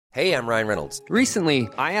Hey, I'm Ryan Reynolds. Recently,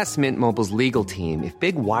 I asked Mint Mobile's legal team if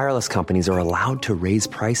big wireless companies are allowed to raise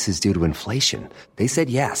prices due to inflation. They said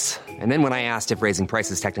yes. And then when I asked if raising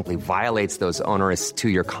prices technically violates those onerous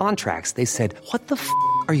two-year contracts, they said, "What the f***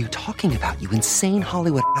 are you talking about, you insane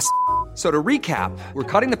Hollywood ass?" So to recap, we're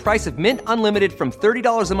cutting the price of Mint Unlimited from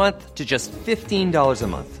 $30 a month to just $15 a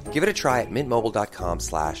month. Give it a try at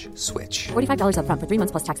mintmobile.com/switch. $45 up front for 3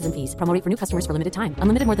 months plus taxes and fees. Promo rate for new customers for limited time.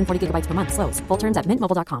 Unlimited more than 40 gigabytes per month. Slows full terms at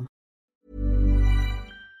mintmobile.com.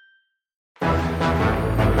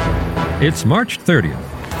 It's March 30th,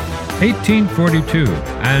 1842,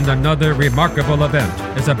 and another remarkable event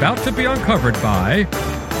is about to be uncovered by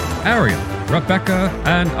Ariel, Rebecca,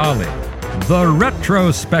 and Ollie, the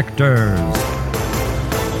Retrospectors.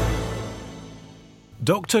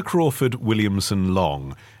 Dr. Crawford Williamson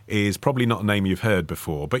Long is probably not a name you've heard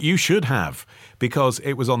before, but you should have, because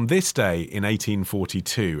it was on this day in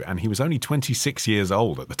 1842, and he was only 26 years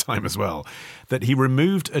old at the time as well, that he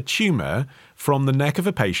removed a tumour from the neck of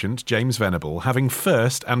a patient, James Venable, having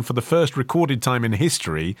first, and for the first recorded time in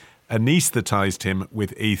history, anaesthetised him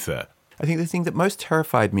with ether. I think the thing that most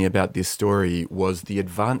terrified me about this story was the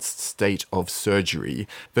advanced state of surgery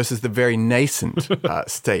versus the very nascent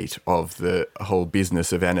state of the whole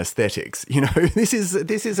business of anesthetics. You know, this is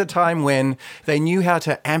a time when they knew how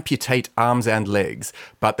to amputate arms and legs,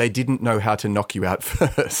 but they didn't know how to knock you out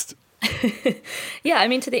first. Yeah, I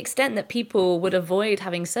mean, to the extent that people would avoid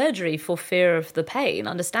having surgery for fear of the pain,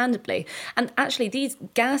 understandably. And actually, these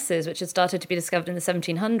gases, which had started to be discovered in the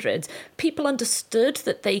 1700s, people understood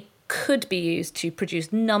that they could be used to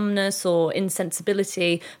produce numbness or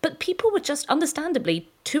insensibility, but people were just understandably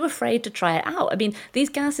too afraid to try it out. I mean, these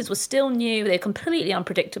gases were still new, they're completely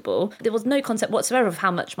unpredictable. There was no concept whatsoever of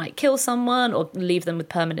how much might kill someone or leave them with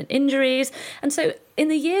permanent injuries. And so in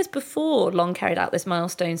the years before Long carried out this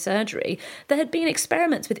milestone surgery, there had been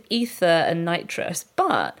experiments with ether and nitrous,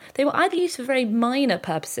 but they were either used for very minor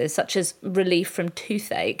purposes, such as relief from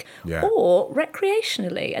toothache, or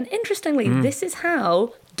recreationally. And interestingly, this is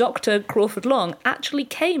how Dr. Crawford Long actually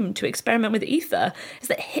came to experiment with ether. Is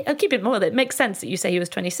that I'll keep it more that it makes sense that you say he was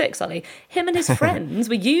 26, Ollie. Him and his friends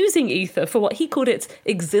were using ether for what he called its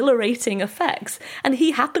exhilarating effects. And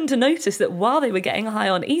he happened to notice that while they were getting high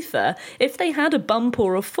on ether, if they had a bump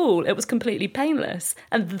or a fall, it was completely painless.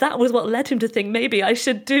 And that was what led him to think, maybe I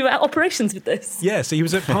should do operations with this. Yeah, so he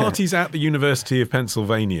was at parties at the University of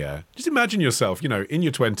Pennsylvania. Just imagine yourself, you know, in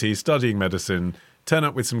your 20s, studying medicine, turn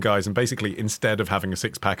up with some guys, and basically, instead of having a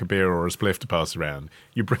six-pack of beer or a spliff to pass around,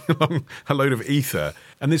 you bring along a load of ether.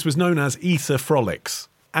 And this was known as ether frolics.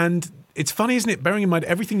 And it's funny, isn't it, bearing in mind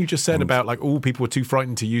everything you just said about, like, people were too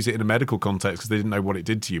frightened to use it in a medical context because they didn't know what it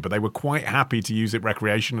did to you, but they were quite happy to use it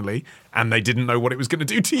recreationally, and they didn't know what it was going to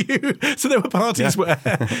do to you. So there were parties where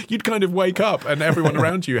you'd kind of wake up and everyone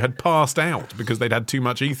around you had passed out because they'd had too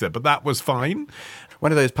much ether, but that was fine.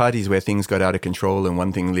 One of those parties where things got out of control and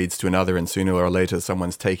one thing leads to another, and sooner or later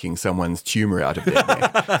someone's taking someone's tumour out of their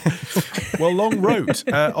neck. Well, Long wrote,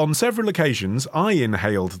 on several occasions I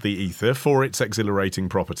inhaled the ether for its exhilarating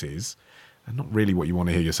properties. And not really what you want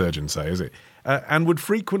to hear your surgeon say, is it? And would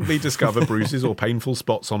frequently discover bruises or painful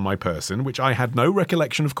spots on my person, which I had no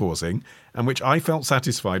recollection of causing, and which I felt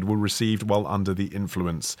satisfied were received while under the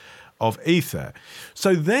influence of ether.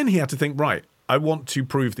 So then he had to think, right, I want to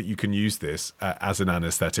prove that you can use this as an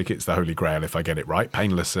anaesthetic. It's the holy grail if I get it right.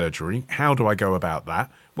 Painless surgery. How do I go about that?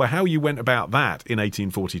 Well, how you went about that in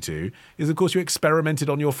 1842 is, of course, you experimented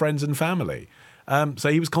on your friends and family. So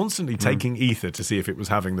he was constantly taking ether to see if it was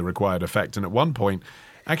having the required effect. And at one point,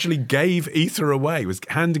 actually gave ether away, was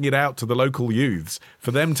handing it out to the local youths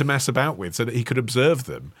for them to mess about with so that he could observe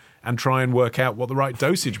them and try and work out what the right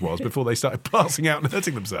dosage was before they started passing out and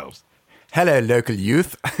hurting themselves. Hello, local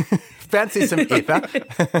youth. Fancy some ether.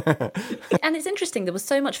 And it's interesting, there was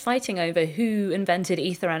so much fighting over who invented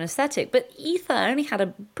ether anaesthetic, but ether only had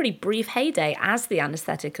a pretty brief heyday as the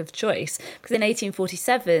anaesthetic of choice, because in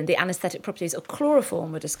 1847, the anaesthetic properties of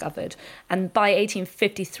chloroform were discovered. And by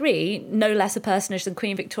 1853, no less a personage than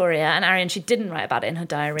Queen Victoria, and Arian, she didn't write about it in her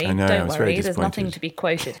diary. I know, Don't I was very worry, there's nothing disappointed. to be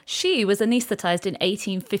quoted. She was anaesthetised in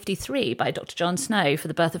 1853 by Dr. John Snow for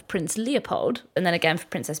the birth of Prince Leopold, and then again for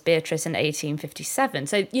Princess Beatrice in 1857.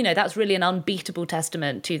 So, you know, that's really an unbeatable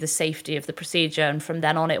testament to the safety of the procedure, and from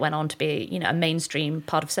then on it went on to be, you know, a mainstream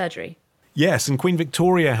part of surgery. Yes, and Queen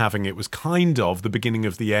Victoria having it was kind of the beginning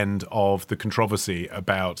of the end of the controversy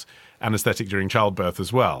about anaesthetic during childbirth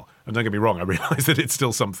as well. And don't get me wrong, I realise that it's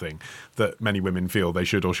still something that many women feel they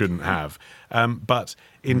should or shouldn't have. But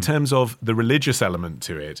in terms of the religious element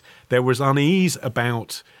to it, there was unease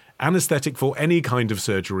about anaesthetic for any kind of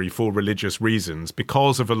surgery for religious reasons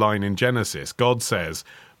because of a line in Genesis. God says,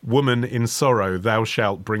 woman, in sorrow thou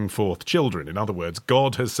shalt bring forth children. In other words,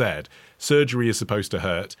 God has said surgery is supposed to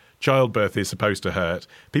hurt, childbirth is supposed to hurt.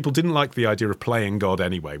 People didn't like the idea of playing God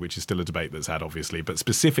anyway, which is still a debate that's had, obviously. But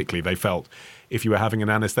specifically, they felt if you were having an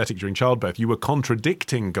anaesthetic during childbirth, you were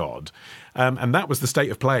contradicting God. And that was the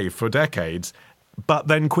state of play for decades. But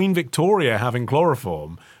then Queen Victoria having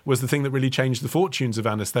chloroform was the thing that really changed the fortunes of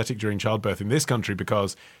anaesthetic during childbirth in this country,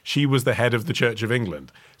 because she was the head of the Church of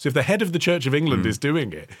England. So if the head of the Church of England is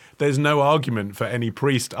doing it, there's no argument for any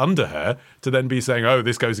priest under her to then be saying, oh,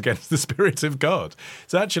 this goes against the spirit of God.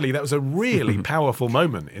 So actually, that was a really powerful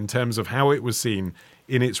moment in terms of how it was seen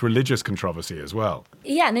in its religious controversy as well.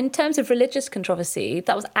 Yeah, and in terms of religious controversy,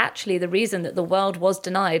 that was actually the reason that the world was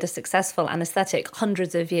denied a successful anaesthetic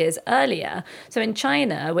hundreds of years earlier. So in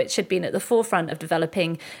China, which had been at the forefront of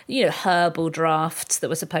developing, herbal drafts that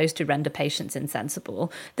were supposed to render patients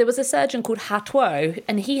insensible, there was a surgeon called Ha Tuo,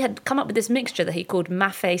 and he had come up with this mixture that he called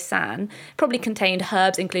Mafei San. Probably contained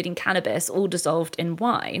herbs, including cannabis, all dissolved in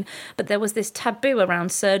wine. But there was this taboo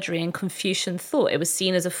around surgery and Confucian thought. It was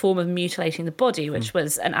seen as a form of mutilating the body, which was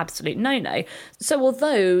an absolute no-no. So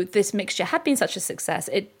although this mixture had been such a success,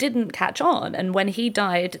 it didn't catch on. And when he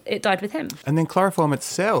died, it died with him. And then chloroform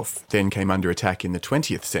itself then came under attack in the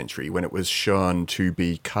 20th century when it was shown to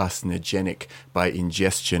be carcinogenic by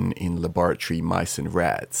ingestion in laboratory mice and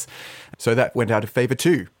rats. So that went out of favour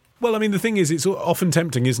too. Well, I mean, the thing is, it's often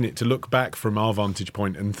tempting, isn't it, to look back from our vantage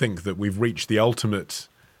point and think that we've reached the ultimate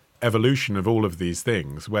evolution of all of these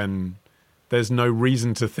things when there's no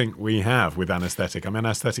reason to think we have with anaesthetic. I mean,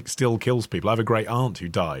 anaesthetic still kills people. I have a great aunt who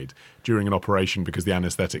died during an operation because the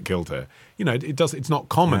anaesthetic killed her. It's not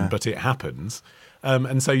common, but it happens.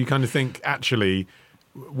 And so you kind of think, actually,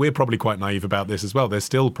 we're probably quite naive about this as well. There's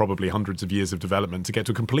still probably hundreds of years of development to get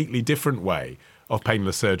to a completely different way of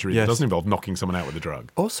painless surgery that doesn't involve knocking someone out with a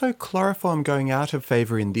drug. Also, chloroform going out of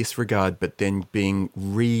favour in this regard, but then being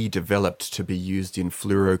redeveloped to be used in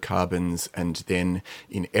fluorocarbons and then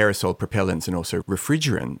in aerosol propellants and also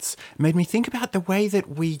refrigerants, made me think about the way that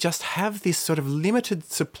we just have this sort of limited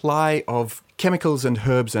supply of chemicals and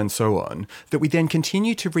herbs and so on that we then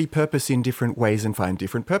continue to repurpose in different ways and find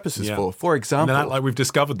different purposes for. For example... And act like we've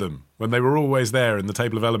discovered them when they were always there in the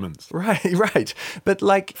table of elements. Right. But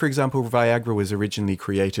like, for example, Viagra was originally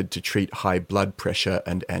created to treat high blood pressure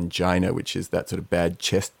and angina, which is that sort of bad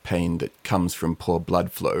chest pain that comes from poor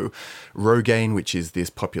blood flow. Rogaine, which is this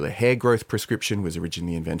popular hair growth prescription, was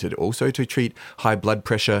originally invented also to treat high blood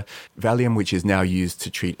pressure. Valium, which is now used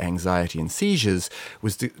to treat anxiety and seizures,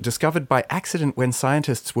 was discovered by accident when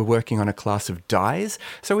scientists were working on a class of dyes.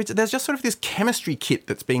 So there's just sort of this chemistry kit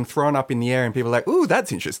that's being thrown up in the air and people are like, ooh,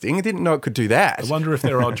 that's interesting. I didn't know it could do that. I wonder if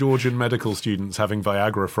there are Georgian medical students having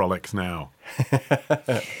Viagra frolics now.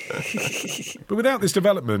 But without this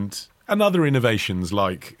development and other innovations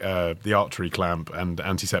like the artery clamp and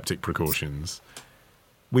antiseptic precautions,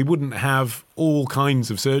 we wouldn't have all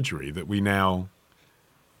kinds of surgery that we now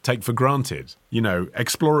take for granted.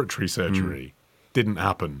 Exploratory surgery didn't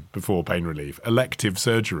happen before pain relief. Elective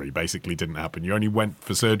surgery basically didn't happen. You only went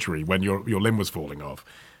for surgery when your limb was falling off.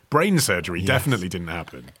 Brain surgery definitely didn't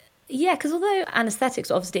happen. Yeah, because although anaesthetics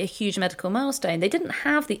are obviously a huge medical milestone, they didn't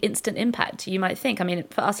have the instant impact you might think. I mean,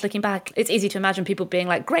 for us looking back, it's easy to imagine people being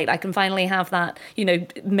like, great, I can finally have that,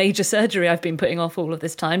 major surgery I've been putting off all of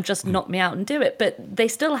this time, just knock me out and do it. But they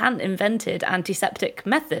still hadn't invented antiseptic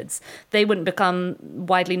methods. They wouldn't become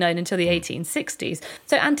widely known until the 1860s.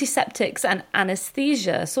 So antiseptics and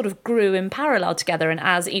anaesthesia sort of grew in parallel together, and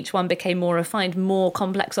as each one became more refined, more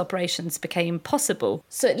complex operations became possible.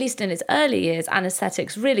 So at least in its early years,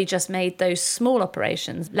 anaesthetics really just made those small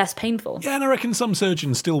operations less painful. Yeah, and I reckon some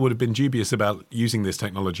surgeons still would have been dubious about using this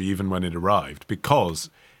technology even when it arrived,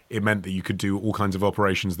 because it meant that you could do all kinds of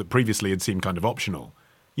operations that previously had seemed kind of optional.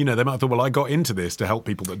 They might have thought, well, I got into this to help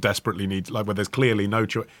people that desperately need, like where there's clearly no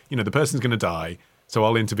choice. The person's going to die, so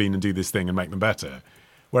I'll intervene and do this thing and make them better.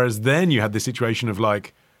 Whereas then you had this situation of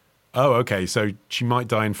like, oh, okay, so she might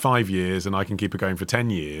die in 5 years and I can keep her going for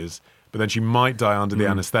 10 years, but then she might die under the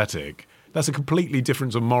anaesthetic. That's a completely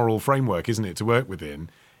different sort of moral framework, isn't it, to work within,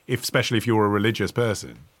 especially if you're a religious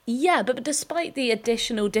person. Yeah, but despite the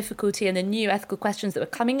additional difficulty and the new ethical questions that were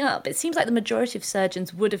coming up, it seems like the majority of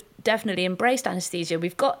surgeons would have definitely embraced anaesthesia.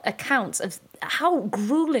 We've got accounts of how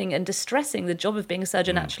grueling and distressing the job of being a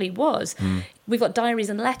surgeon actually was. We've got diaries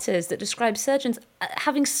and letters that describe surgeons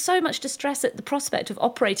having so much distress at the prospect of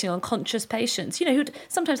operating on conscious patients, who'd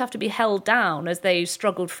sometimes have to be held down as they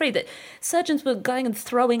struggled free, that surgeons were going and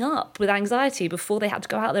throwing up with anxiety before they had to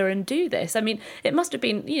go out there and do this. I mean, it must have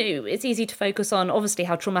been, it's easy to focus on obviously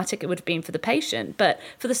how traumatic it would have been for the patient, but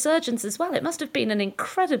for the surgeons as well, it must have been an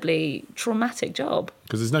incredibly traumatic job.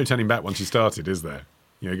 Because there's no turning back once you started, is there?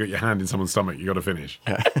 You got your hand in someone's stomach, you got to finish.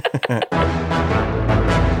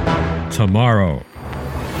 Tomorrow.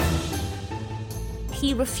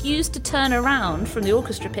 He refused to turn around from the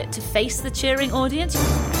orchestra pit to face the cheering audience.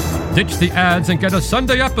 Ditch the ads and get a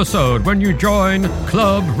Sunday episode when you join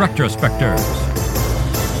Club Retrospectors.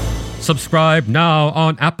 Subscribe now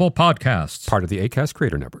on Apple Podcasts. Part of the Acast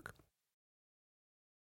Creator Network.